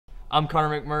I'm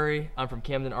Connor McMurray. I'm from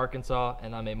Camden, Arkansas,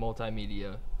 and I'm a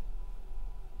multimedia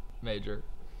major.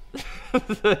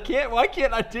 Why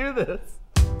can't I do this?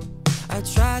 I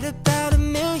tried about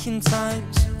 1,000,000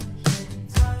 times.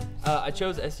 I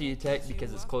chose SAU Tech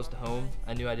because it's close to home.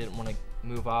 I knew I didn't want to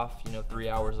move off, 3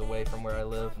 hours away from where I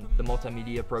live. The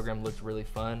multimedia program looked really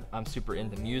fun. I'm super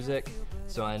into music,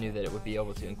 so I knew that it would be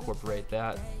able to incorporate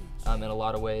that in a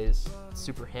lot of ways.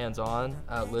 Super hands-on.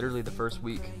 Literally the first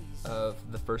week of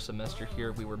the first semester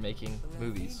here, we were making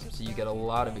movies. So you get a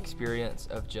lot of experience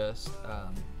of just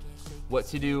what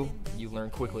to do. You learn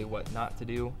quickly what not to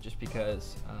do, just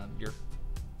because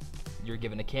you're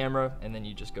given a camera and then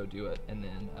you just go do it, and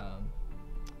then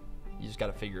you just got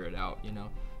to figure it out,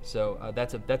 So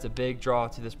that's a big draw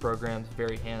to this program. It's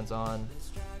very hands-on.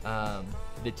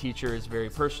 The teacher is very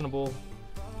personable.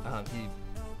 He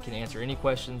can answer any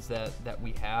questions that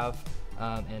we have,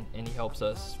 and he helps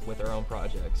us with our own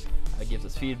projects. Gives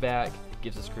us feedback,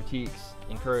 gives us critiques,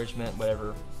 encouragement,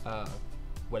 whatever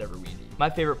we need.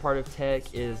 My favorite part of Tech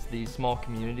is the small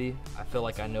community. I feel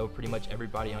like I know pretty much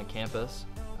everybody on campus,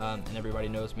 and everybody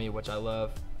knows me, which I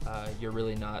love. You're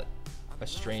really not a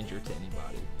stranger to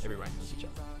anybody. Everybody knows each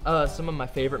other. Some of my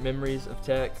favorite memories of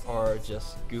Tech are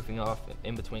just goofing off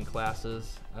in between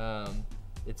classes.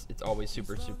 It's always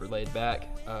super laid back,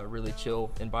 really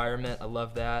chill environment. I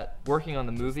love that. Working on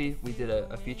the movie, we did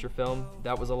a feature film.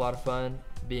 That was a lot of fun.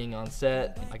 Being on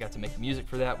set, I got to make music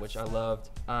for that, which I loved.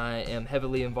 I am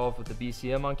heavily involved with the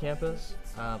BCM on campus.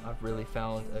 I've really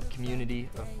found a community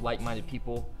of like-minded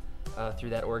people through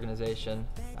that organization.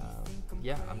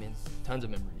 Tons of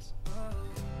memories.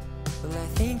 Well, I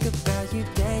think about you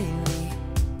daily.